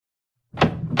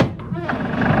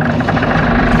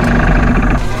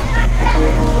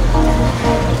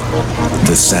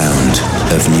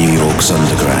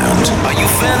underground. Are you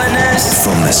feeling this?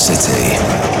 From the city,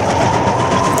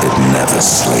 it never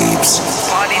sleeps.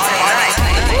 Party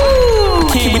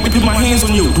tonight. Can't wait to put my hands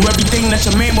on you. Do everything that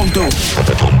your man won't do.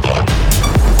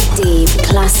 Deep,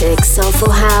 classic,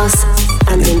 soulful house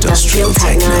and industrial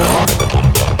techno.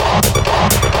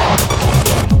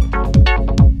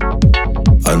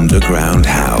 Underground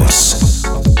house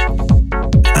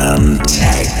and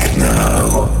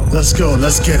techno. Let's go,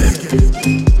 let's get it.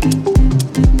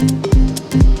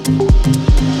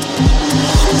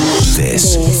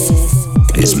 This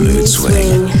is Mood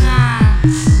Swing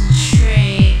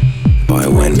by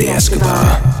Wendy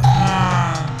Escobar.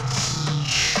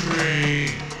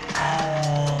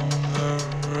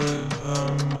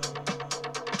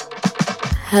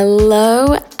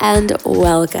 Hello and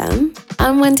welcome.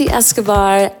 I'm Wendy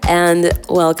Escobar and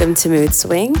welcome to Mood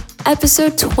Swing,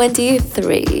 episode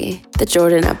 23, the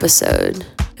Jordan episode,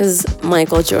 because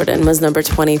Michael Jordan was number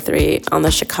 23 on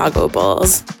the Chicago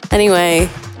Bulls. Anyway,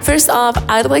 first off,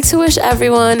 I'd like to wish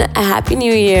everyone a happy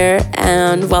new year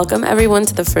and welcome everyone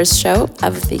to the first show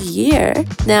of the year.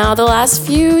 Now, the last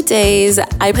few days,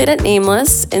 I played at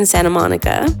Nameless in Santa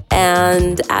Monica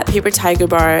and at Paper Tiger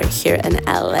Bar here in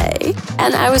LA.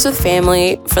 And I was with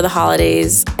family for the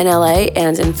holidays in LA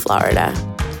and in Florida.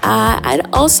 I'd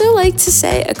also like to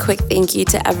say a quick thank you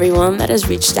to everyone that has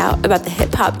reached out about the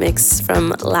hip hop mix from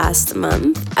last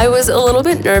month. I was a little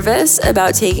bit nervous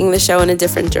about taking the show in a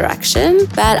different direction,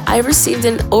 but I received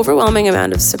an overwhelming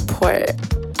amount of support.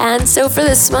 And so for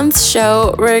this month's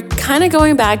show, we're kind of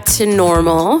going back to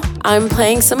normal. I'm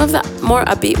playing some of the more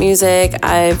upbeat music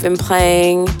I've been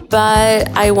playing, but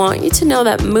I want you to know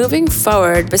that moving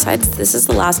forward, besides this is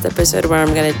the last episode where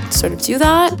I'm going to sort of do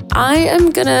that, I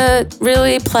am going to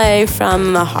really play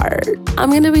from the heart. I'm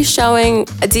going to be showing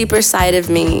a deeper side of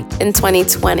me in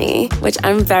 2020, which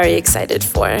I'm very excited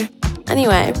for.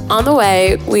 Anyway, on the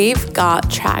way, we've got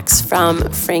tracks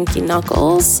from Frankie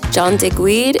Knuckles, John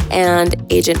Digweed, and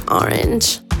Agent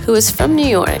Orange, who is from New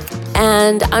York.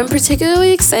 And I'm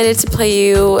particularly excited to play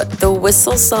you The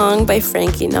Whistle Song by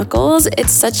Frankie Knuckles.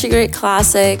 It's such a great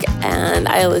classic, and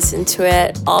I listen to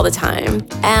it all the time.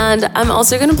 And I'm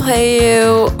also going to play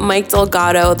you Mike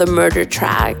Delgado, The Murder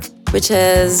Track, which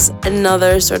is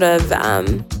another sort of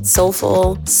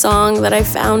soulful song that I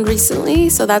found recently.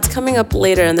 So that's coming up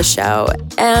later in the show.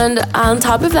 And on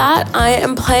top of that, I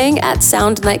am playing at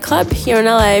Sound Nightclub here in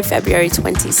LA, February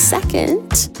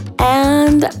 22nd.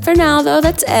 And for now, though,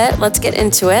 that's it. Let's get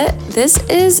into it. This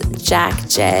is Jack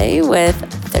J with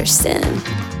Thurston.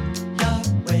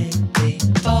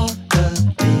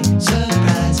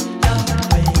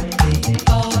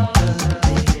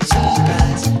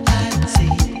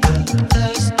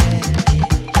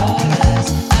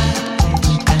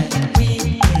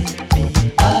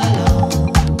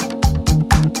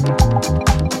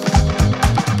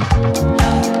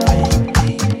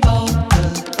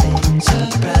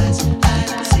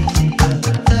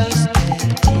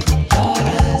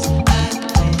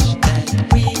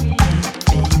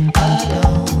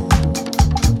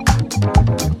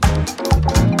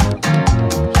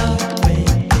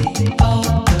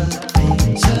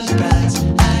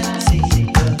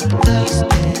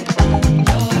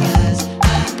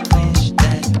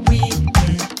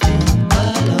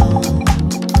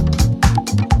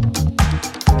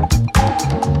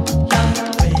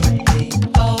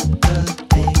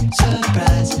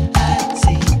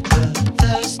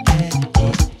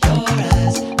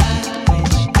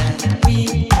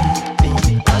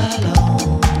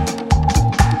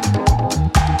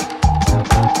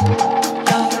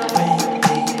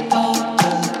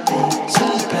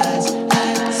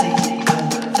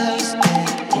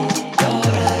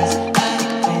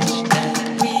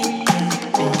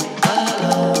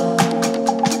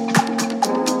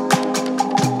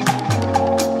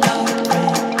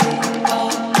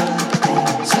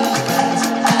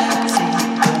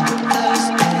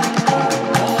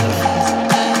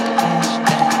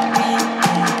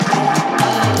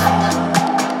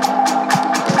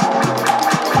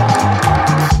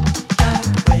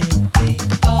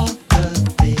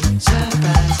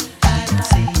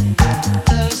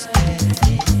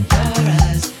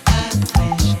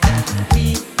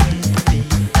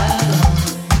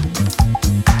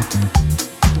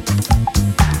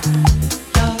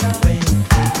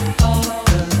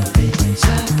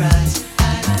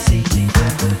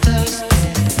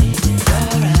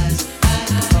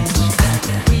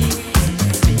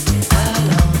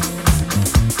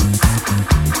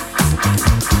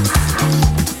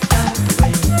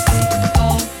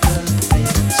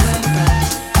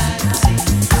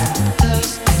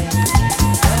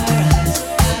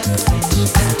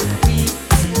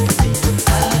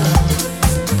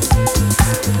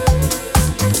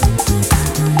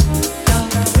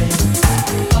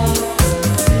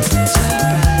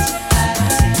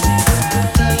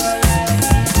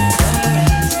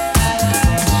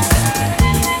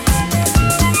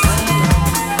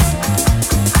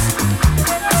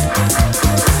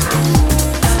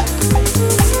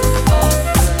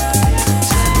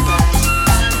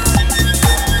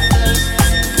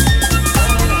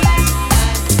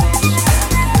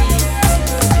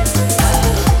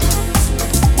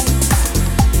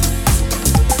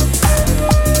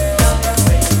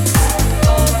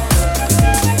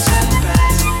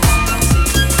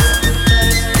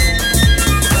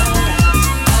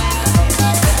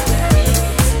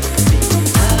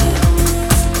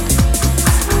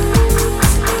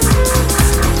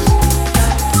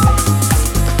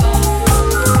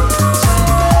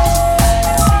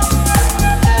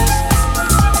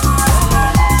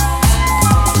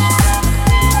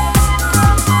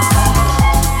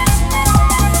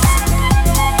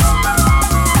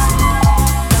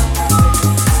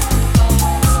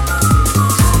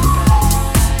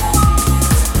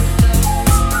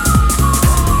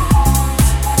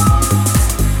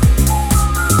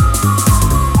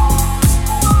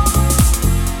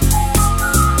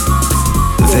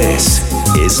 This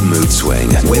is Mood Swing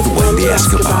with Wendy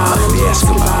Escobar. Wendy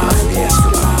Escobar. Wendy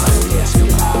Escobar. Wendy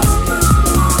Escobar.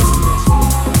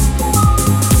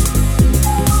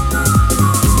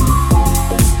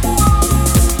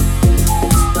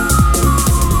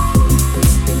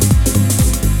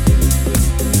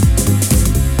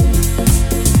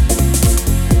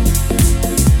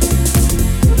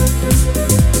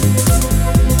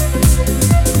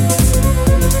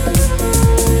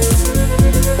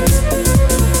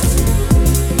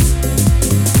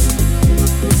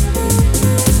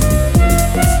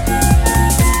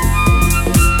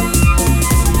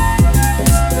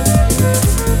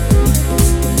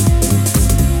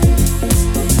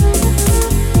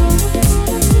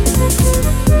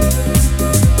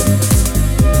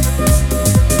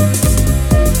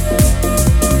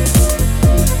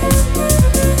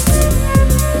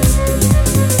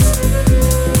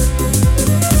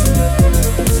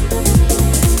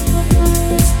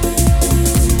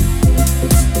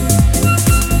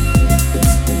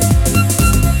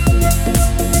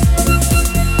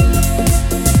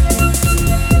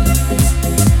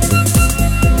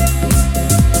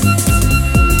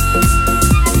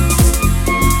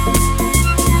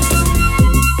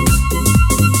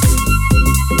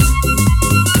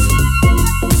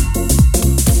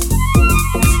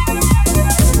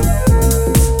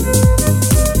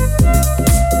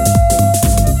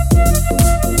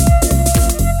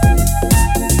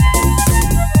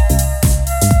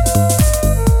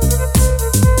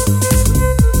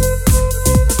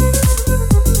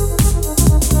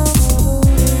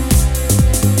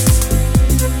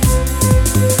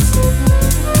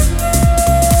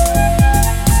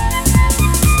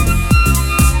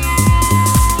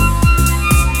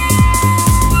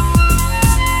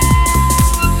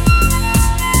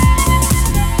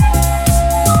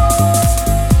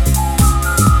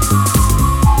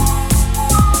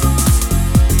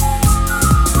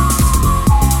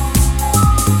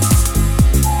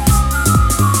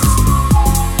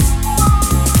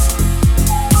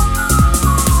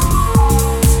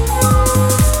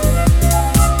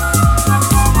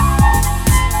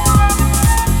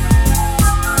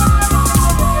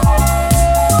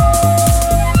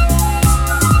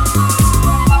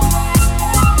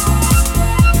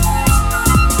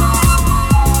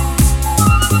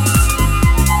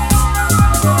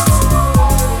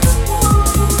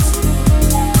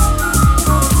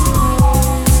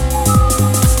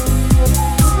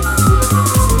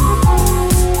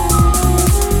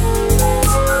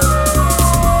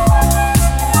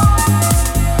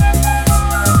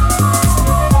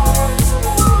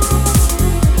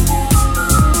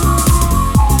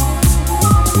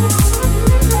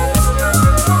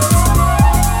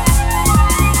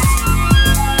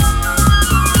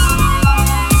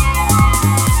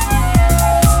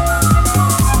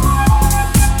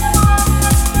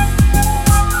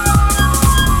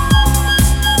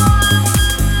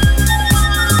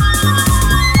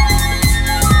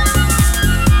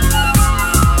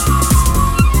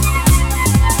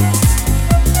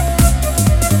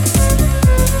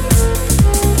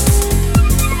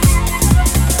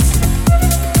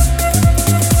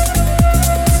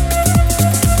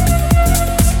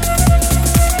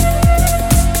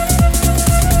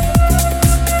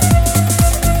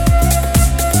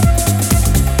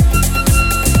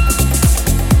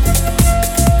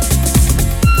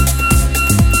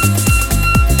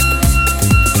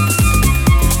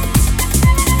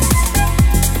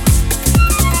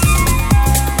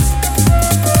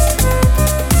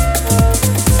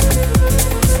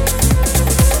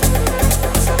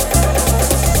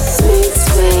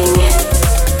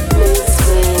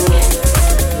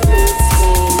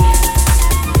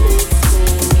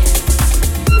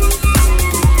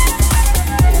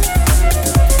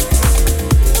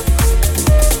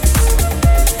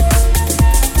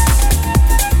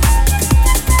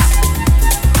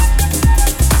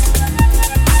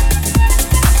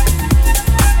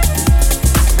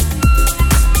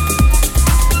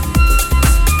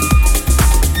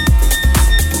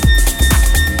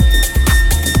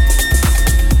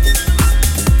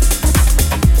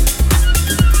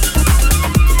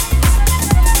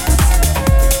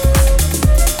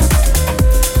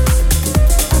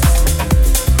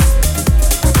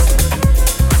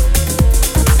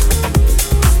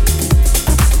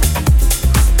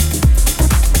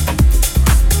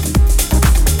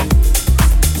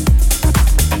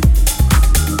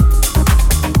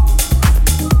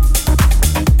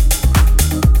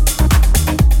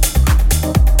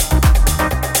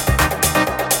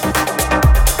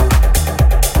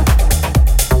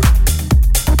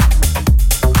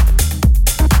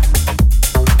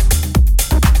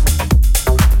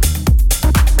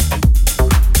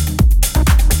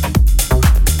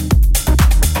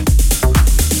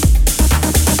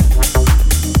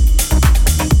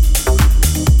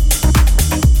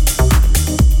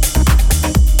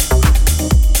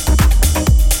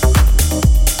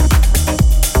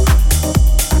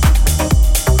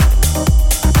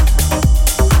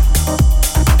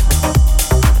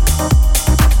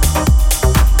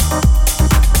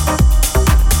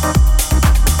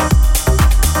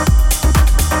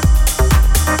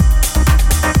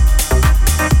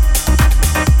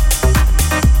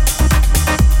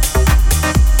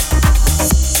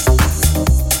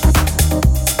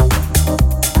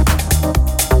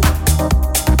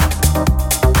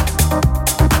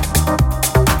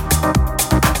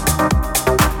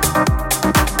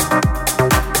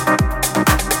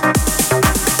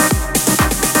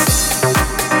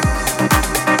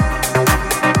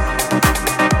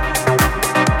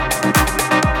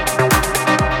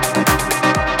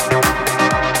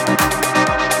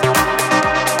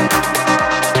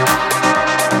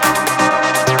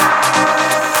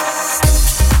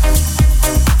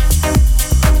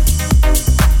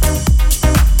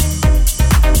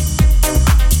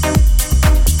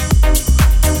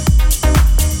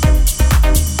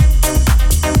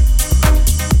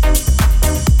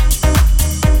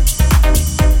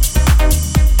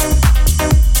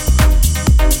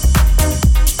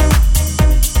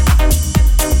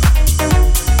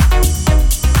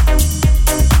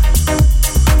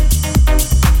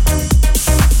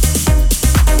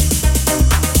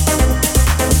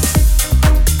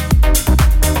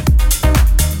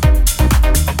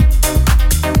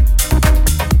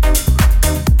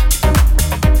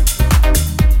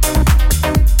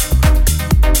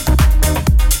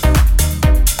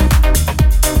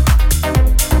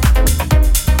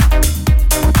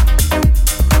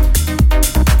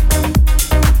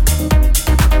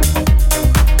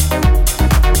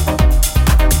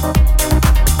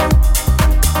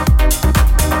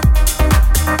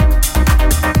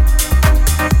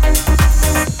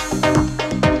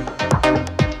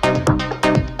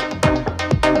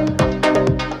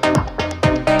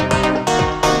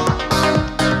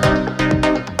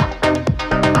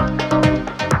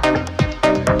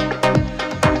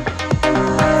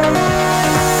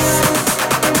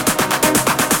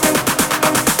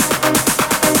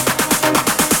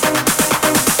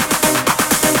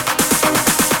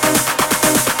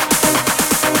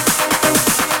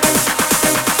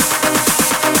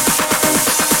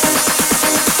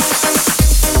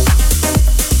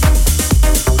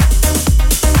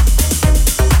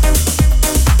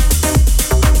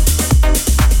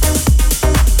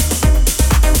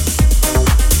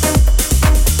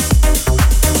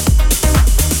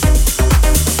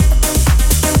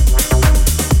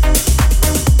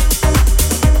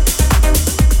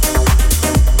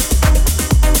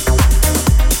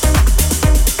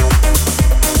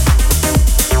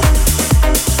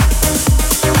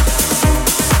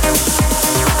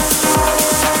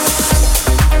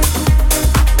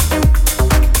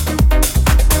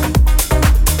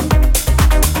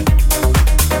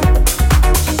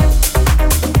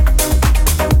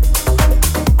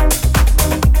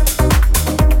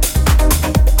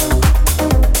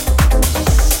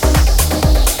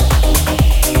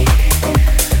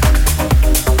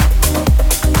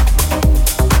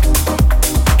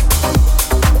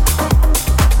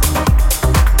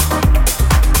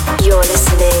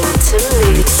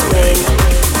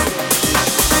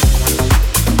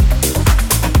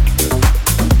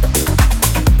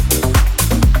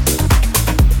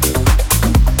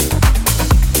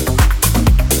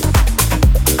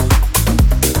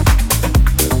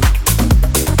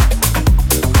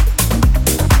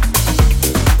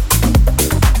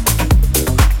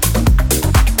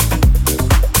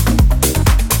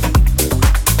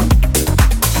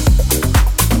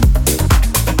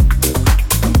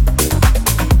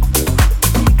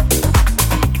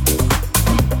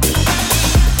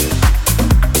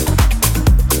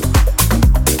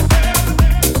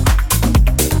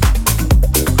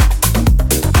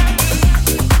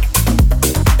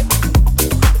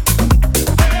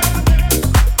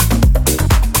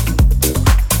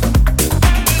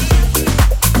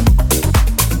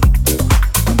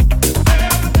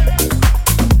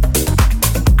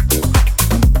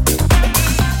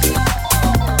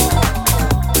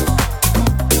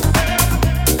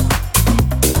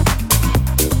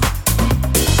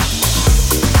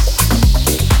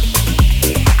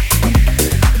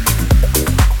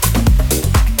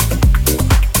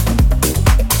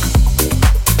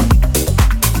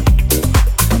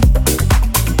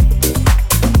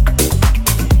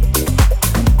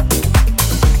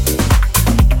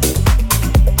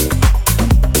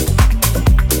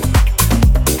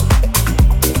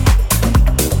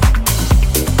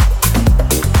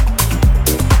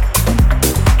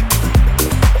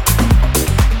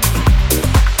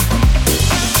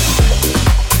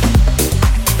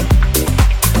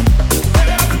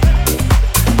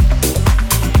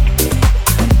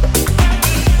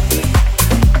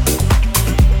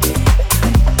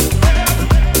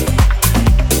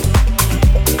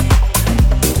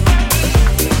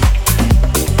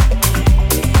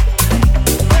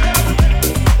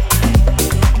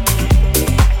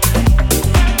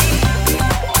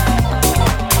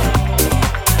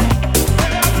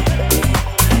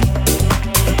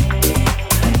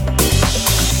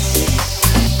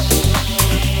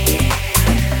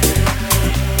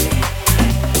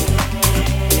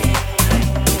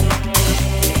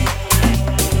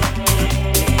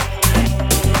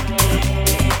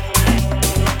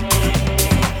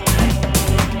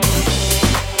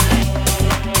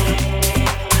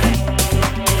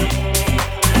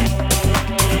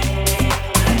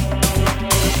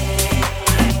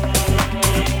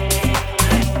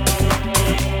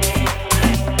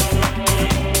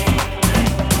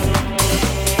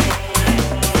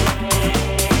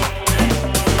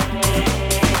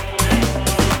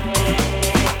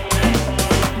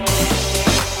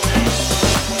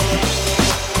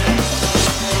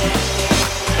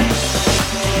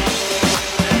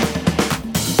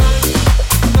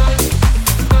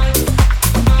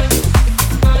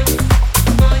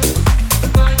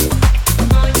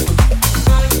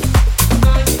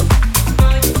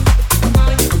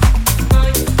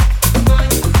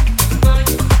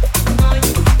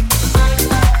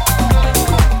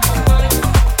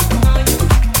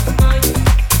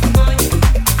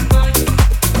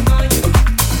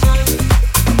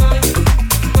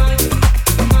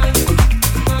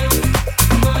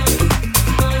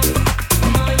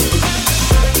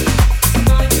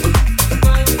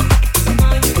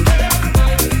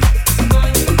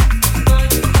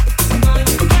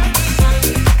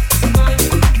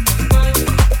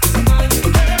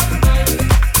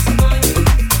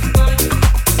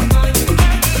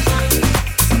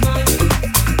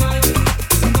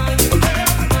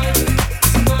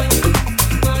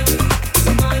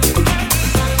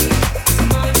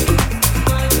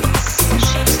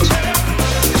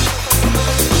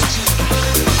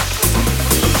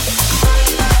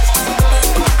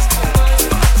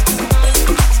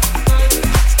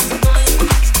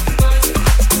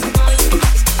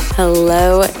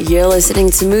 Hello, you're listening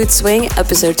to Mood Swing,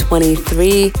 episode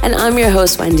 23, and I'm your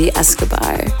host, Wendy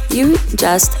Escobar. You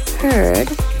just heard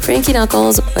Frankie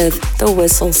Knuckles with The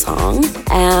Whistle Song,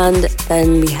 and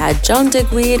then we had John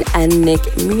Digweed and Nick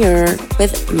Muir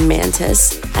with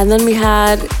Mantis, and then we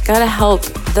had Gotta Help,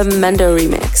 the Mendo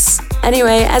remix.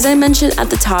 Anyway, as I mentioned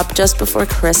at the top, just before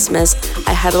Christmas,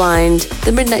 I headlined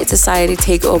the Midnight Society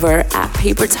takeover at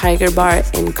Paper Tiger Bar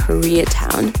in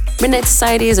Koreatown. Midnight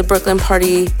Society is a Brooklyn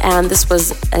party, and this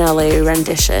was an LA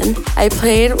rendition. I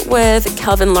played with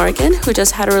Kelvin Larkin, who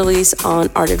just had a release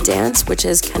on Art of Dance, which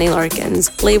is Kenny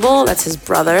Larkin's label, that's his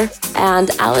brother,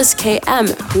 and Alice KM,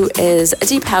 who is a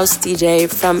deep house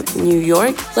DJ from New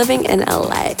York, living in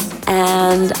LA.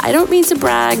 And I don't mean to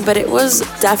brag, but it was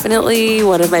definitely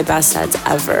one of my best sets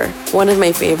ever. One of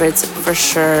my favorites for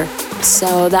sure.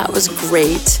 So that was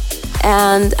great.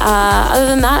 And other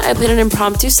than that, I played an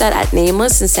impromptu set at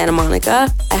Nameless in Santa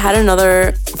Monica. I had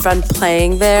another friend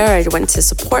playing there. I went to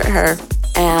support her.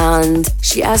 And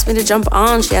she asked me to jump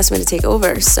on. She asked me to take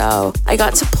over. So I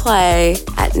got to play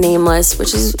at Nameless,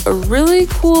 which is a really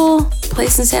cool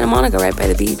place in Santa Monica right by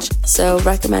the beach. So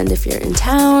recommend if you're in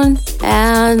town.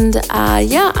 And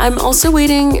yeah, I'm also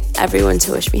waiting everyone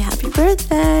to wish me happy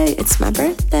birthday. It's my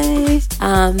birthday.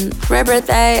 For my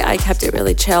birthday, I kept it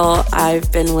really chill. I've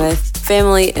been with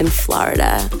family in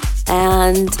Florida.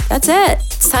 And that's it.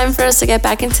 It's time for us to get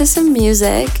back into some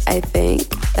music, I think.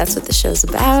 That's what the show's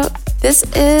about. This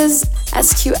is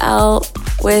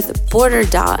SQL with Border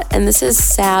Dot, and this is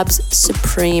Sab's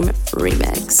Supreme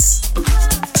remix.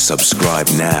 Subscribe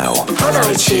now on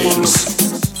iTunes.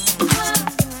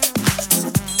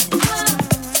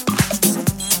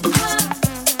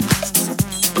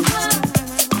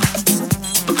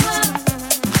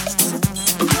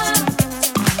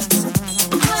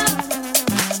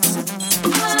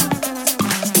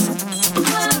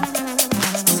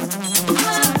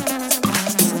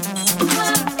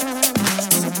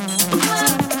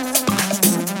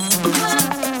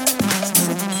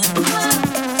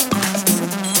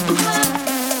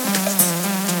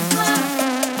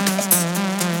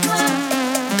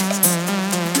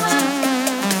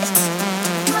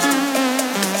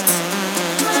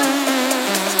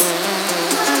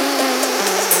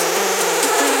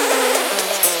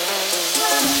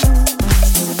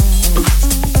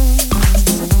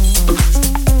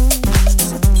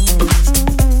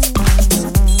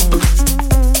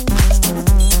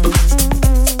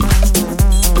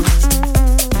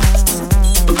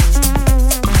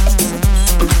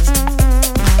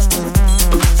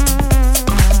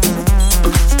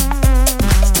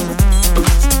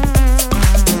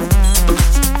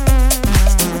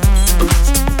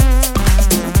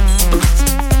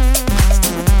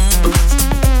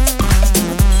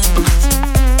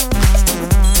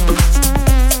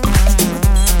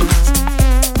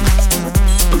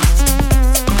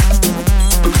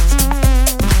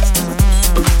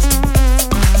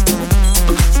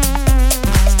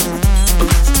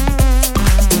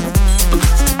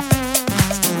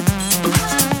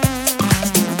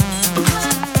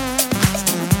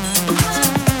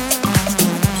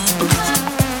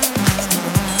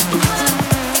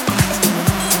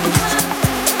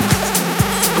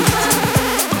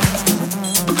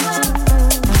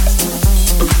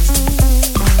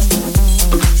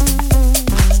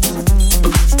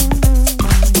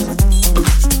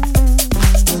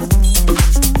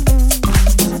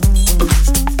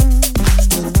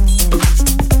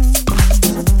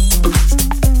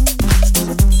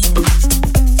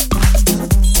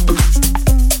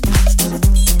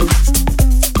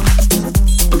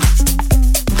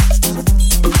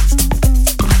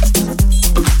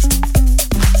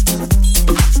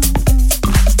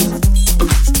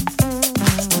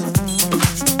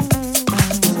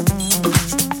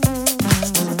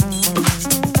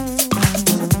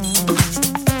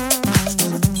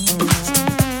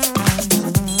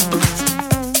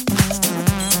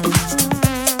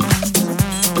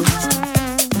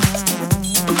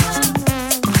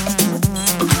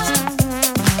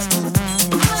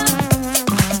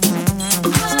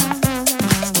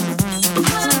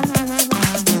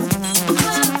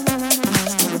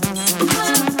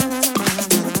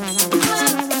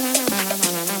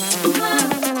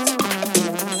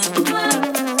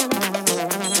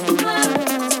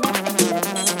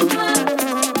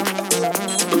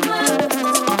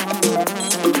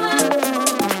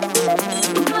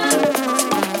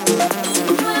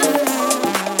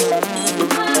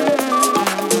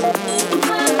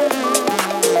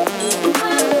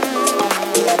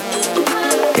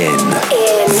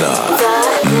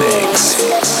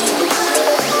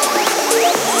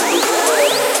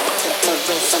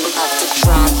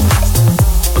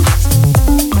 Drop.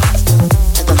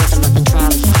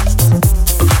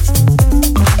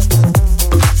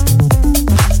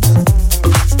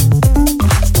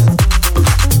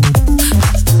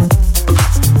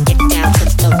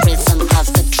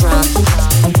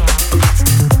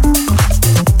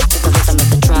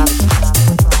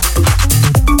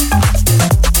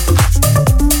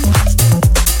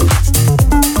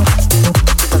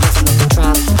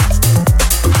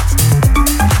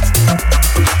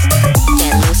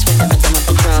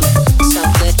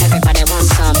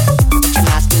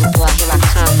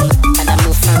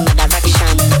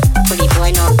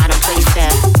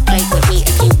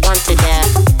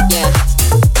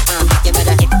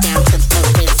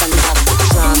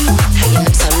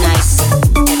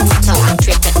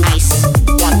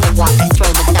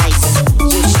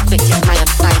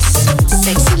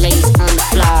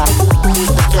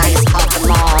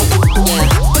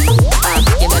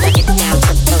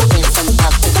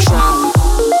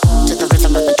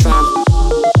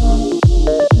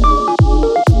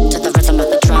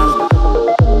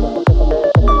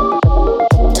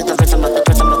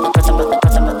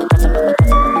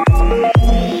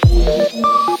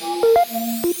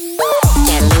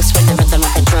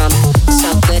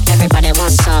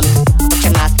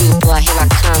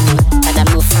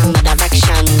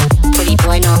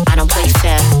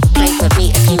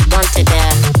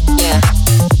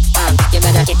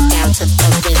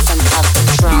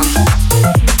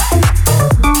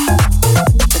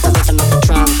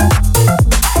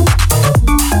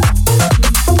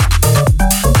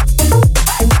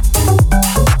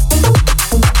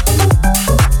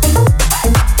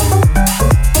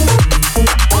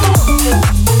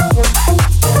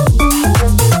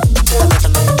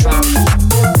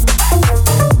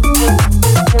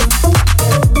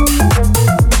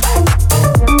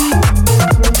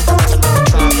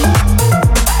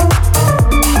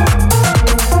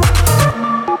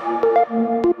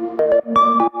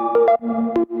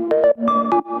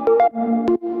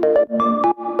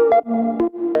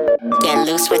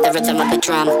 the rhythm of the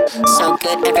drum. So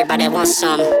good, everybody wants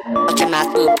some. Watch your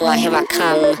mouth move, boy, here I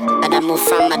come. And I move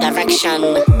from my direction.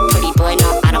 Pretty boy,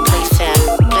 no, I don't play fair.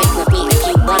 Play with me if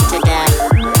you want to dare.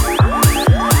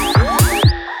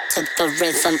 To the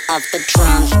rhythm of the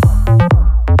drum.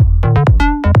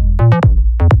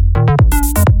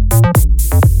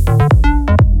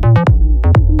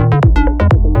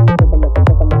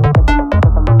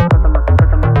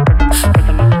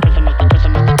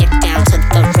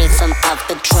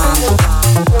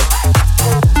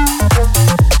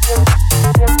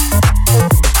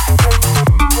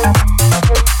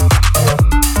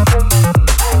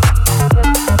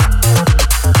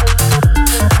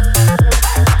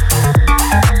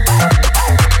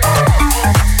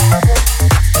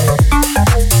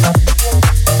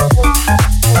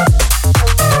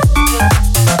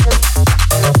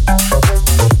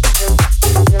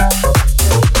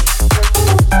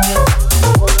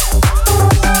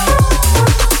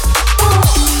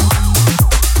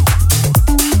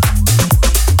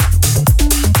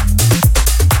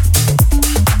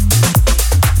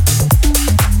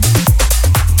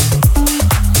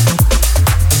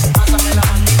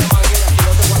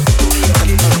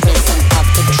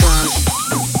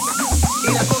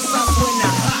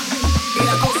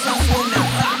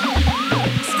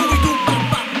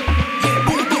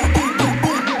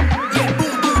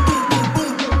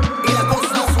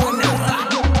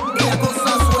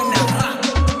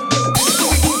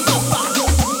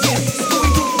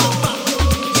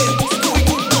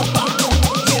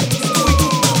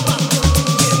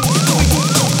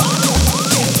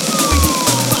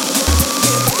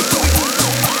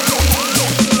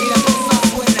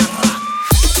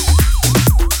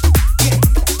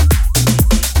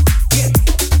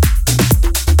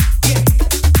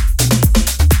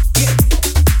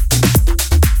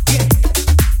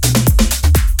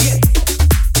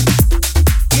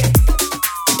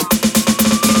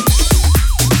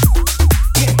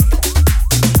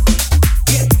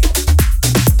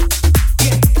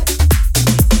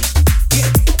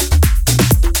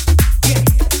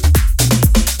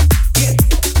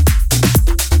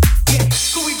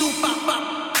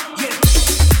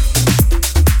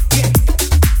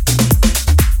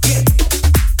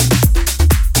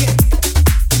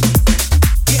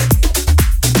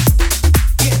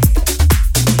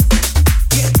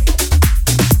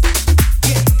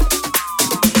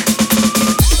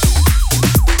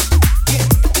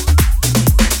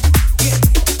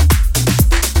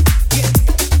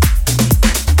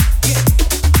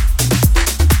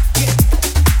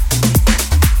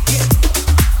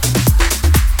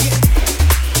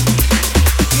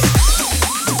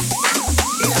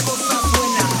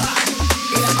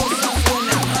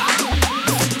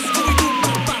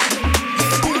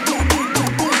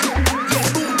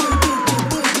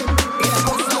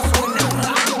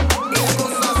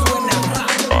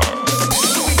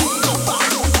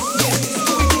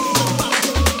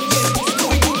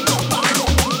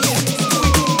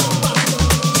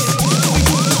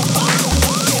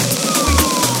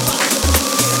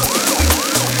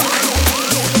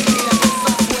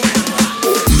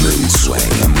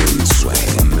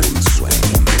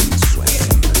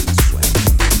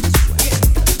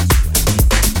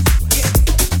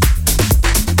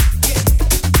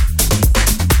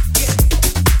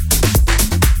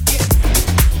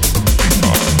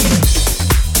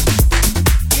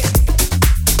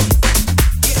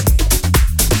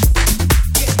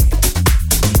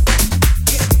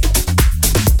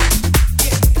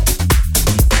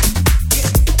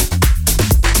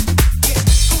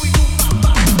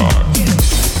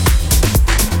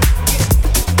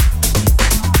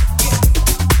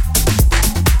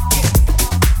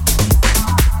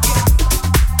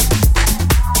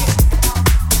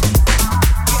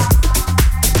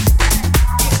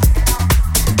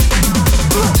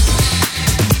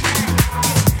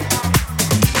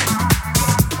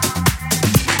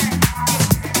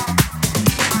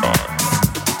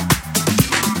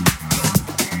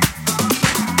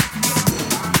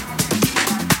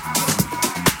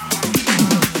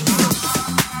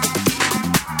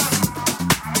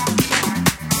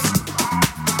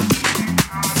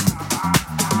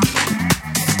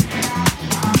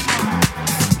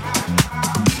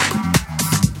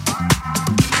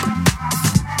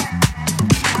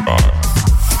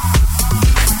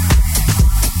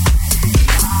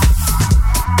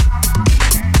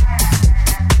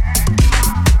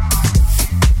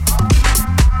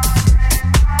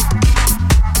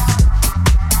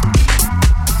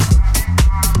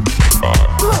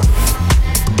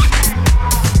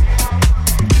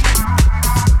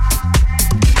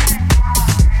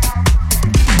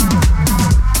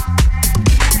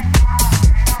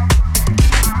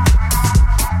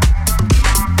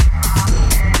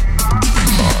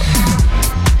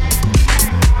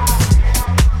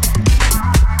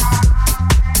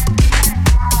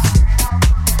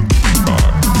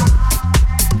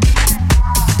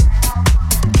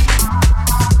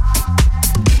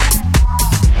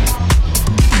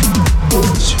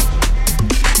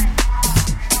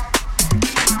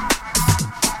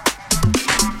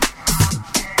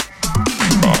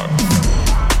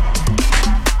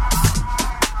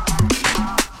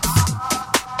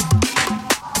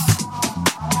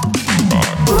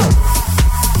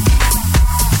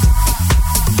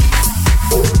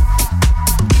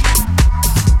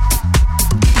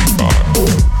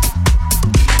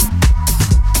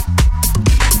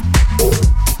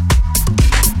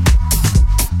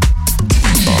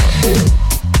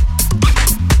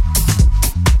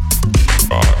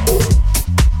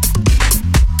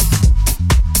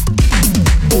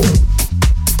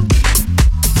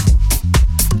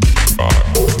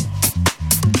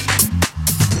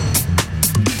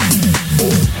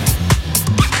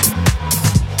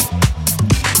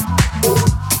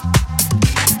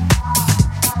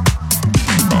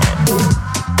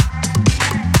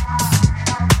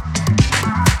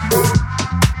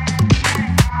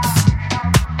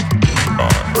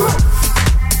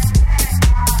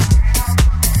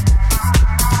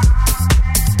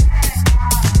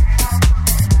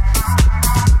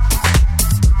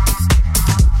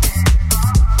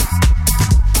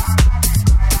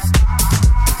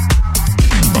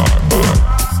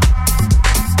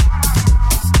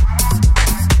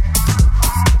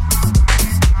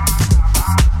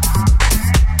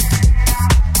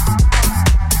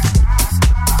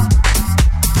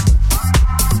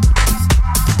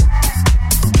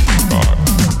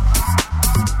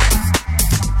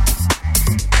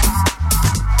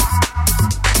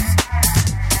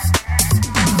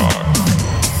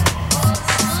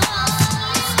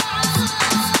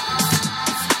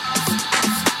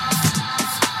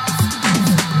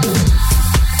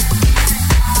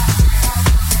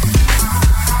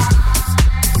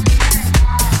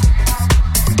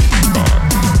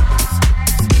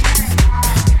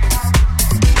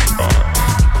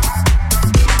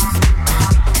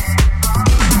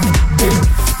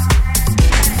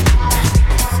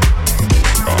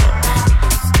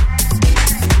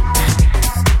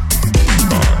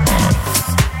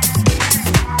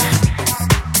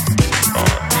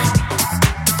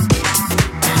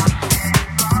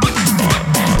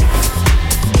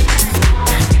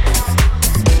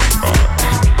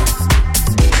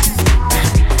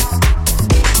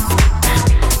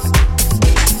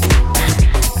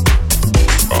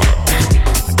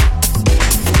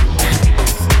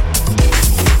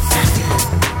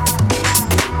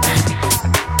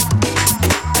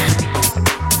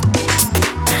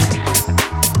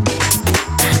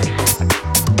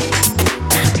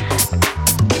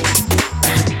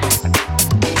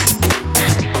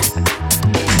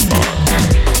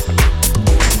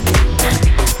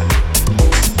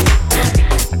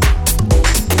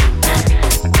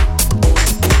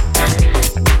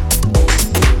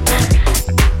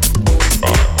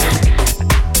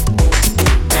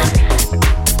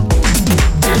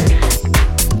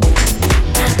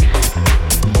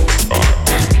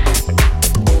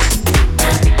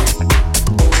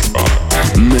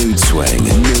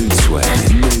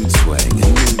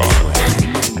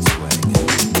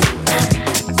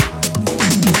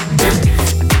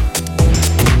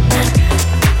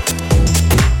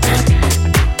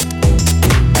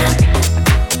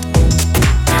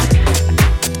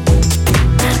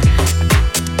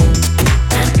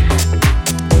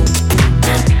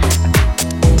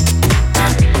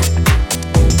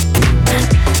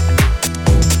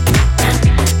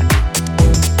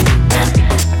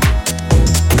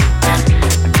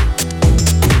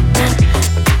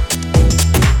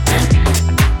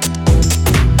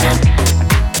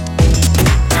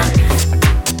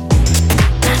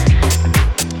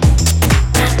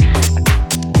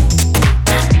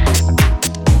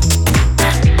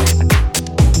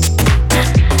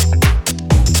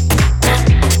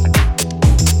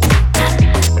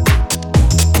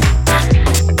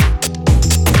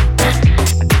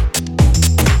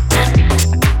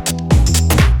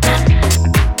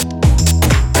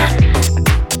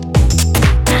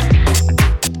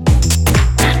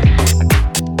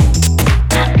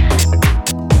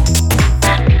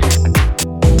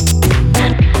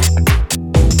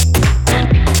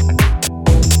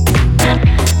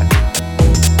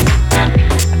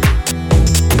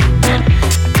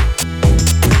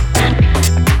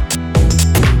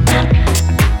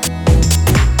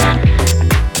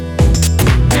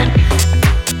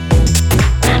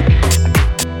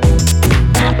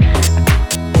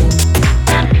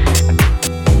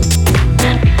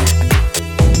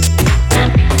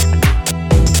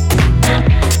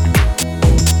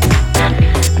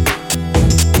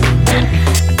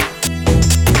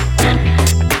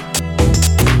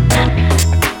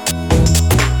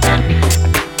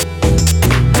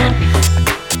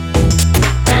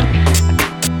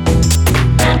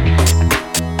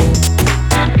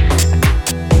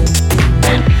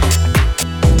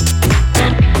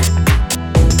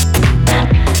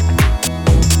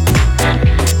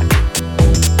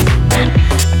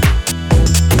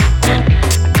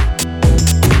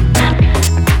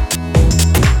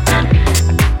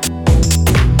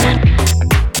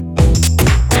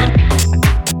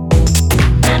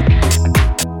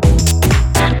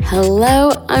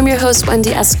 host, Wendy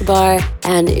Escobar,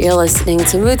 and you're listening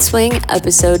to Mood Swing,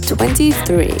 episode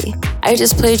 23. I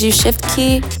just played you Shift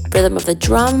Key, Rhythm of the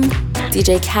Drum,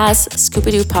 DJ Cass,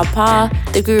 Scooby-Doo Papa,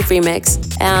 The Groove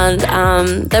Remix, and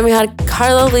then we had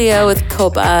Carlo Leo with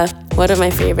Copa, one of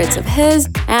my favorites of his,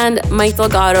 and Mike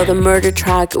Delgado, the Murder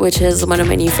track, which is one of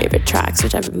my new favorite tracks,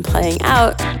 which I've been playing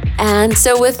out. And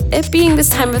so with it being this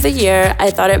time of the year, I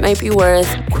thought it might be worth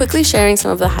quickly sharing some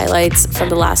of the highlights from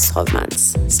the last 12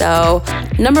 months. So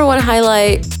number one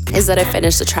highlight is that I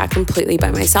finished the track completely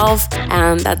by myself,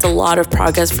 and that's a lot of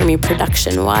progress for me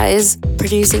production-wise.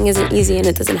 Producing isn't easy and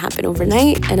it doesn't happen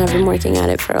overnight, and I've been working at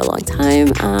it for a long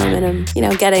time, and I'm,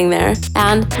 getting there.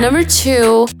 And number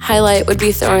two highlight would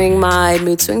be throwing my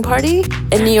Mood Swing party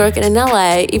in New York and in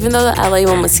LA. Even though the LA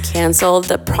one was canceled,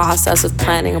 the process of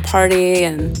planning a party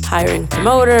and hiring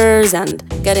promoters and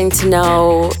getting to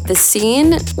know the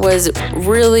scene was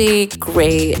really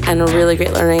great and a really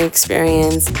great learning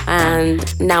experience.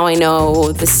 And now I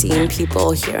know the scene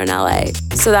people here in LA.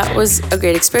 So that was a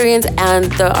great experience.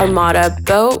 And the Armada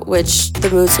boat, which the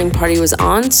Mood Swing party was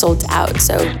on, sold out.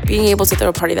 So being able to throw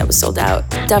a party that was sold out,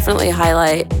 definitely a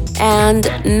highlight. And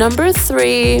number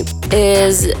three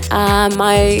is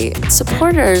my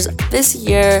supporters. This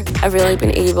year, I've really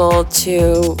been able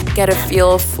to get a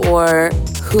feel for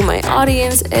who my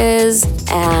audience is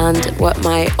and what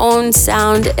my own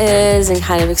sound is and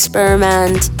kind of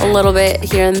experiment a little bit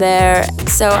here and there.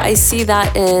 So I see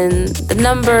that in the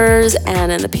numbers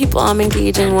and in the people I'm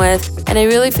engaging with, and I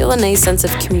really feel a nice sense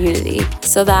of community.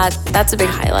 So that's a big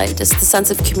highlight, just the sense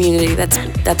of community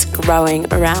that's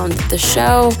growing around the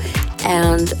show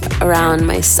and around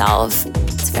myself.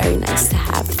 It's very nice to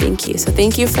have. Thank you. So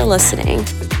thank you for listening.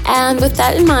 And with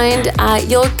that in mind,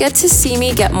 you'll get to see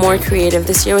me get more creative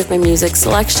this year with my music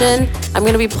selection. I'm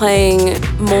going to be playing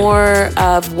more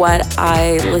of what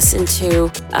I listen to,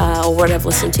 or what I've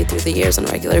listened to through the years on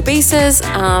a regular basis.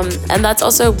 And that's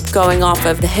also going off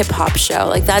of the hip hop show.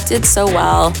 Like that did so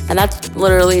well. And that's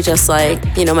literally just like,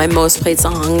 my most played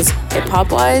songs hip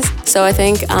hop wise. So I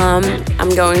think I'm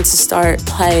going to start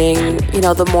playing,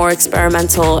 the more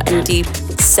experimental and deep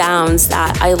sounds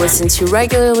that I listen to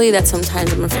regularly that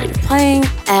sometimes I'm afraid of playing,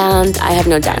 and I have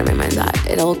no doubt in my mind that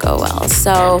it'll go well.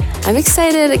 So I'm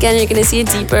excited. Again, you're going to see a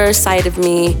deeper side of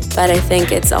me, but I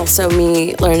think it's also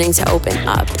me learning to open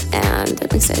up, and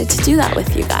I'm excited to do that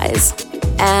with you guys.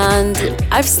 And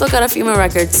I've still got a few more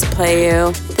records to play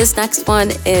you. This next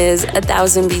one is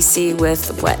 1000 BC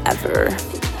with Whatever.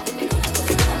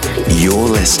 You're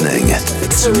listening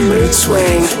to Mood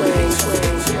Swing.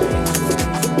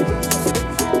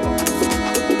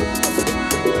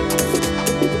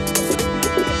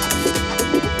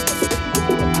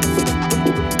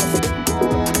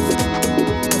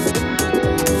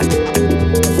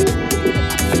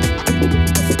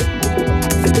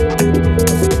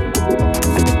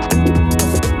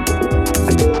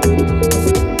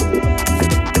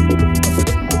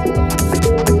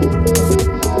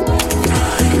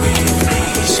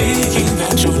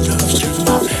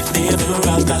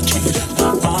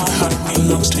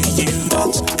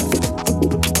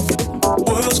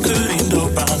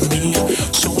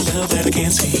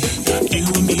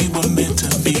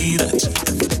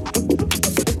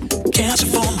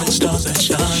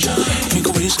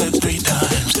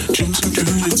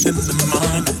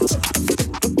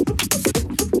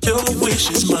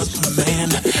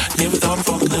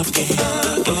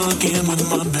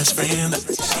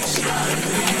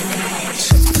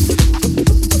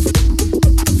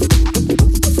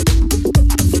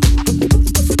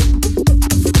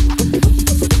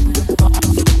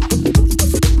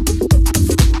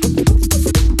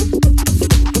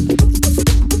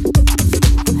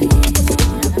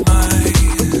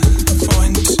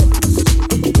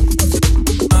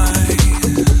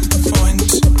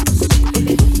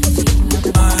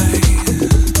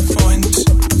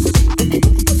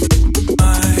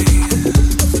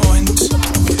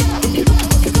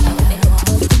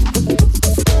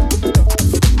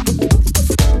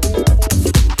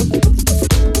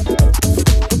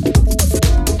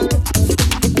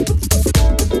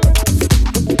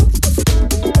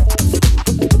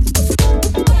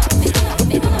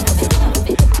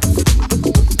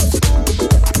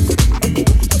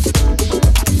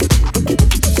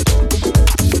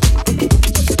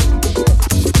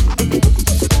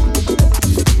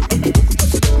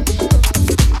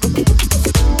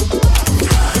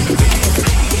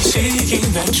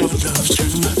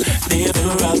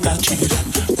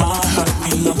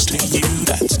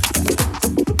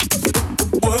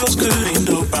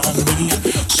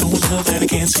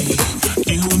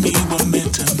 You and me were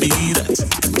meant to be that.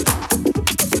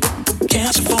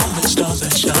 Can't you fall in stars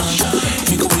that shine.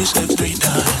 Make a wish that 3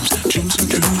 times. Dreams come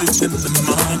true, it's in the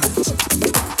mind.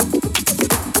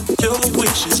 Your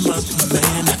wish is my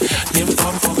command. Never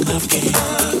thought I'd fall in love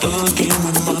again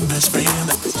with my best friend.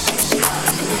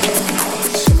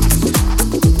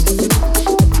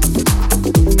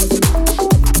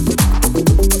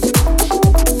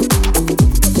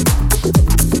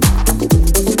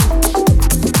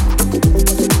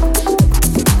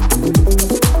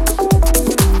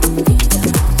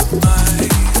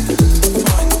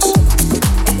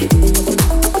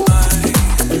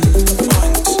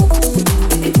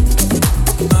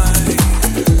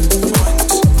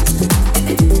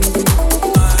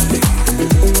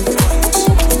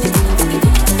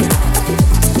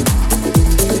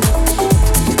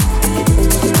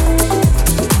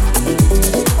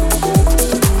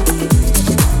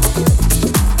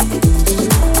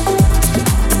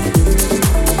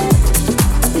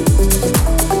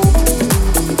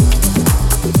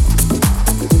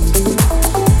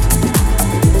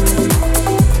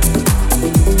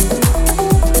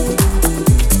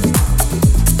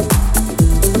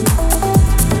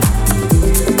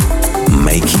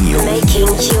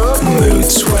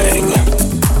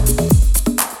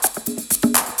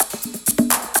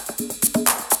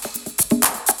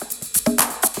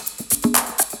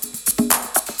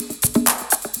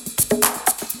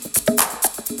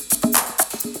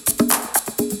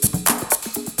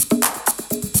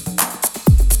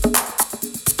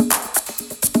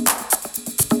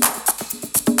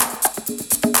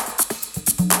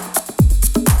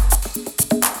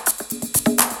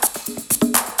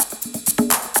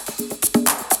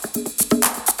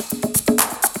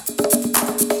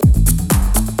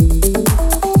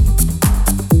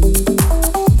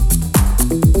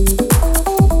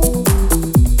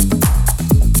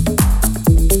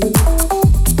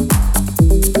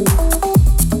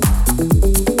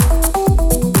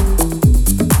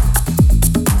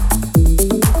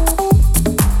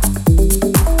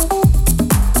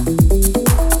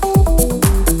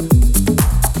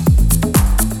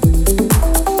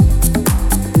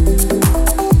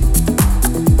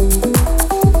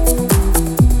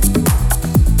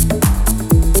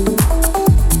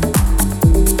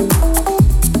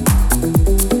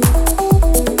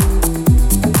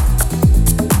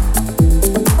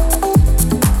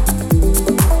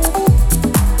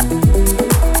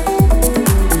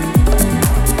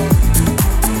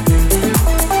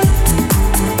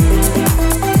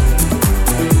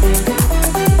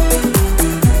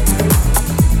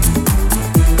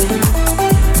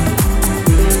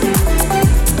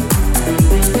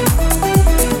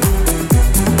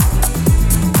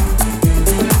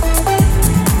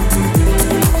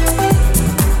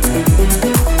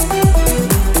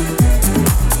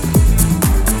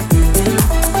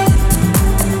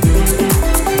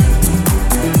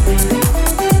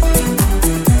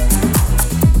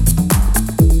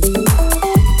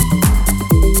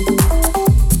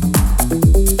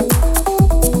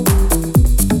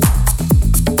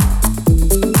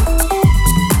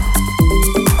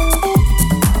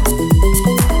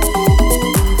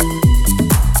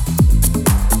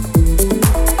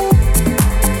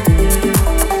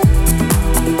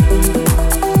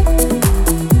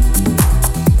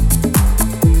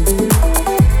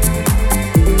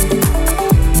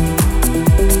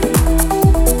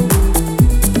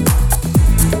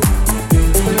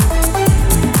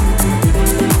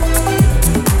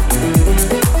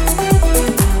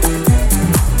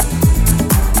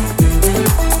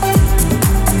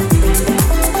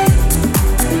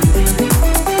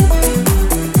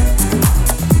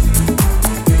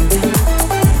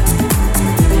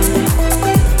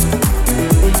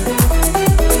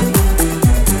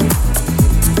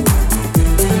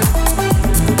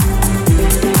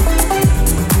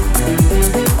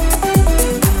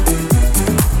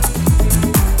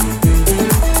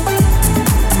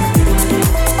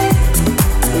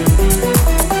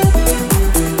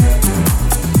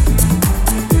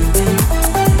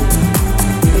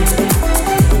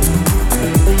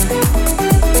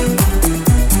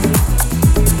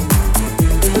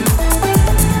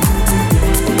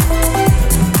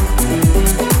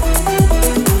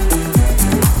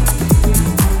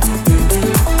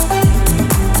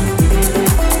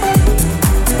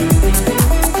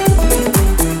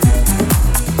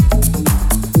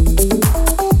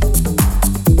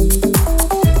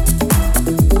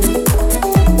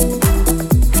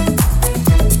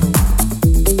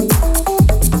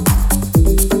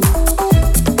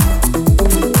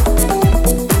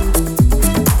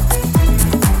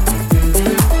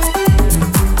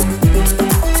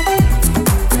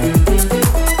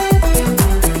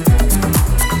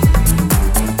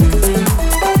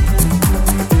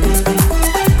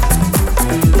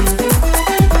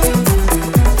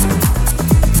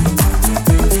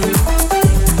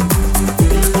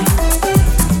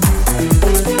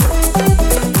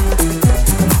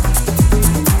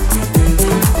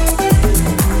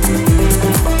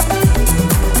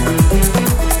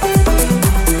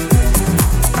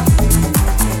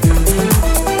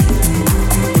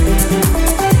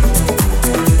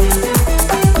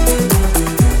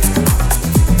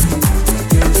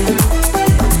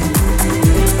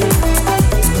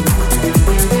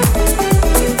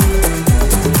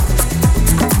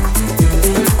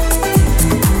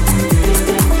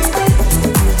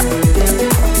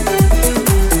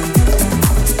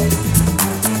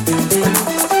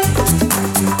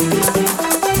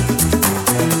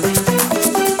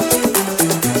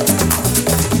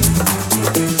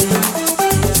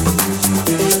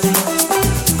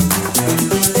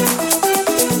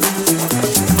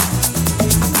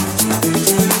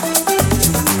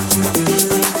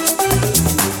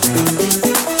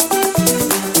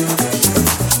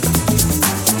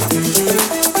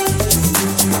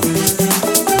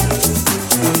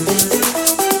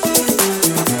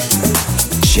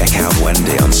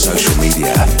 Wendy on social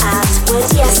media. At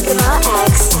Wendy Escobar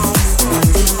X.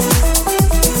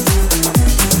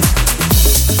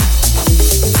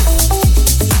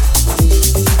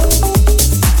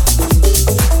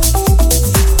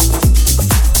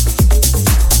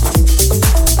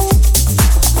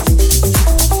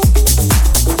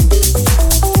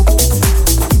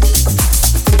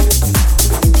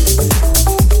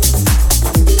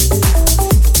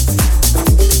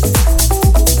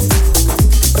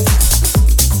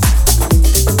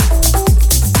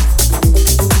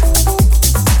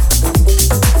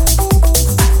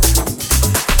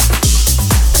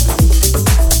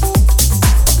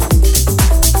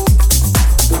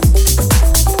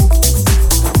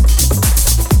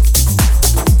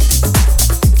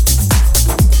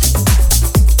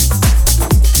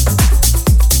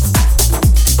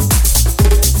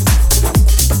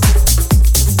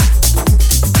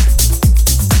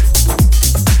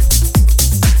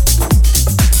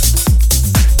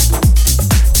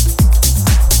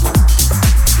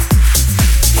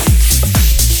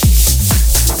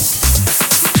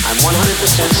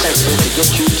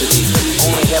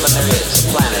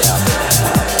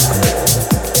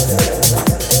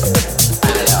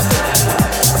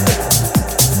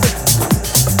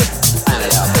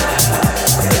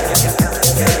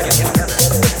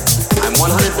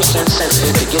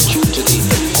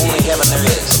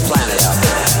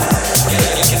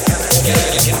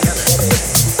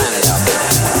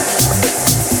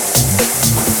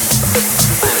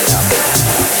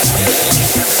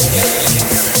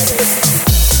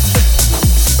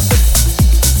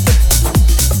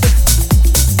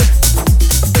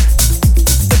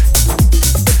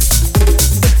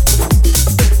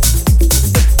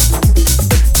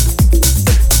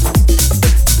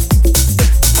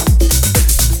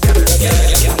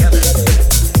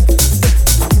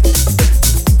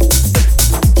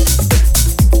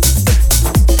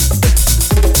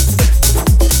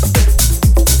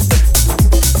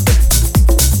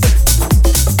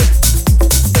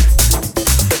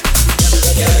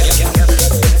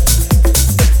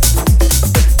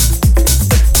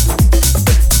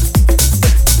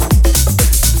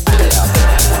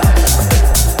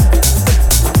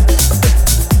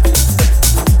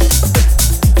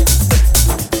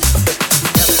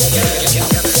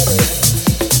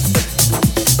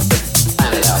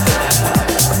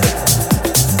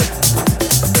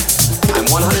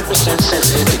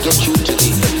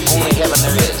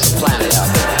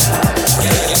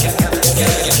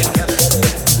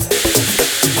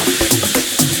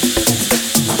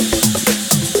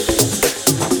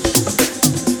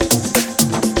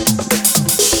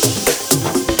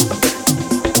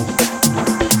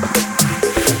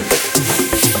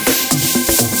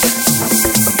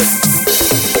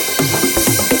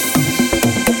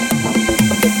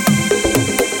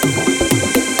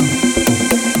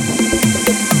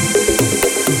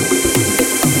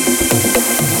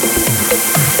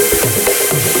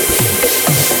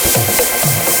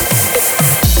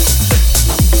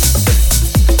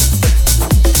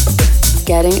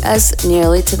 Getting us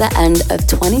nearly to the end of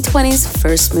 2020's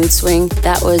first mood swing.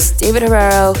 That was David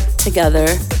Herrero, Together,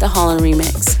 the Holland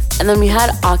remix. And then we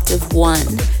had Octave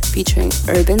One featuring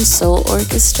Urban Soul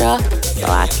Orchestra,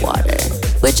 Blackwater,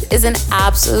 which is an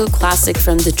absolute classic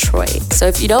from Detroit. So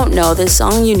if you don't know this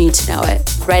song, you need to know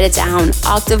it. Write it down,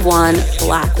 Octave One,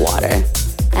 Blackwater.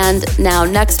 And now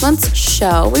next month's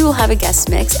show, we will have a guest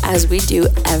mix as we do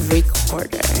every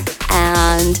quarter.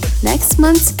 And next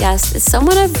month's guest is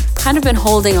someone I've kind of been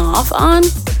holding off on,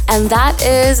 and that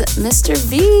is Mr.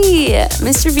 V.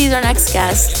 Mr. V is our next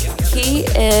guest. He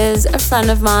is a friend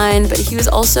of mine, but he was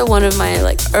also one of my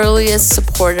earliest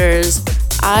supporters.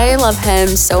 I love him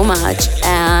so much,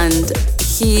 and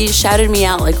he shouted me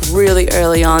out really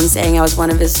early on, saying I was one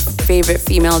of his favorite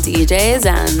female DJs,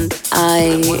 and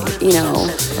I,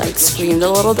 screamed a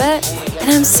little bit.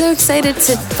 And I'm so excited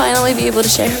to finally be able to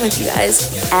share him with you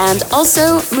guys. And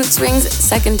also, Mood Swing's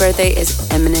second birthday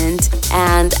is imminent,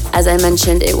 and as I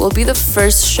mentioned, it will be the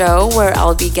first show where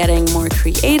I'll be getting more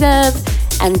creative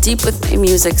and deep with my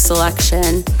music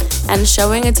selection and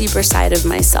showing a deeper side of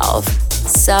myself.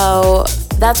 So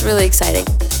that's really exciting.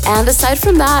 And aside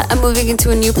from that, I'm moving into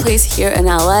a new place here in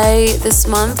LA this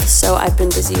month, so I've been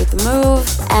busy with the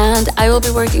move, and I will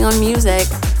be working on music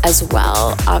as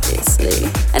well, obviously.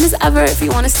 And as ever, if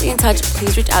you want to stay in touch,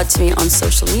 please reach out to me on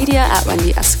social media at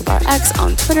Wendy Escobar X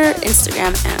on Twitter,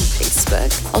 Instagram, and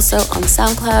Facebook. Also on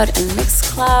SoundCloud and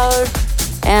Mixcloud.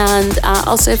 And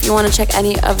also, if you want to check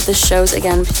any of the shows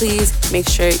again, please make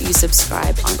sure you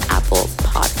subscribe on Apple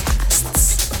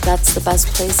Podcasts. That's the best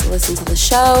place to listen to the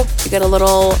show. You get a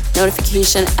little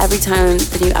notification every time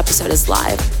the new episode is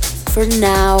live. For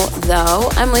now, though,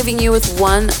 I'm leaving you with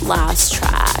one last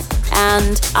track.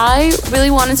 And I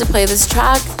really wanted to play this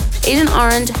track. Agent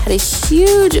Orange had a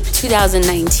huge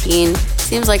 2019.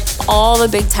 Seems like all the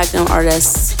big techno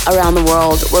artists around the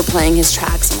world were playing his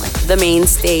tracks on like the main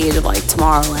stage of like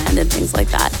Tomorrowland and things like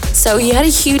that. So he had a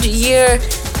huge year,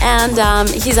 and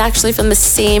he's actually from the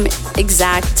same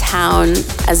exact town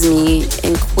as me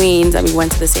in Queens. We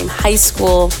went to the same high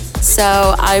school.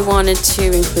 So I wanted to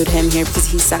include him here because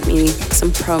he sent me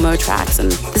some promo tracks,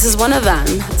 and this is one of them.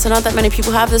 So not that many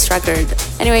people have this record.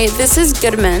 Anyway, this is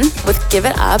Goodman with Give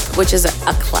It Up, which is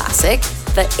a classic,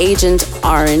 the Agent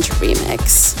Orange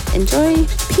remix. Enjoy.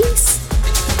 Peace.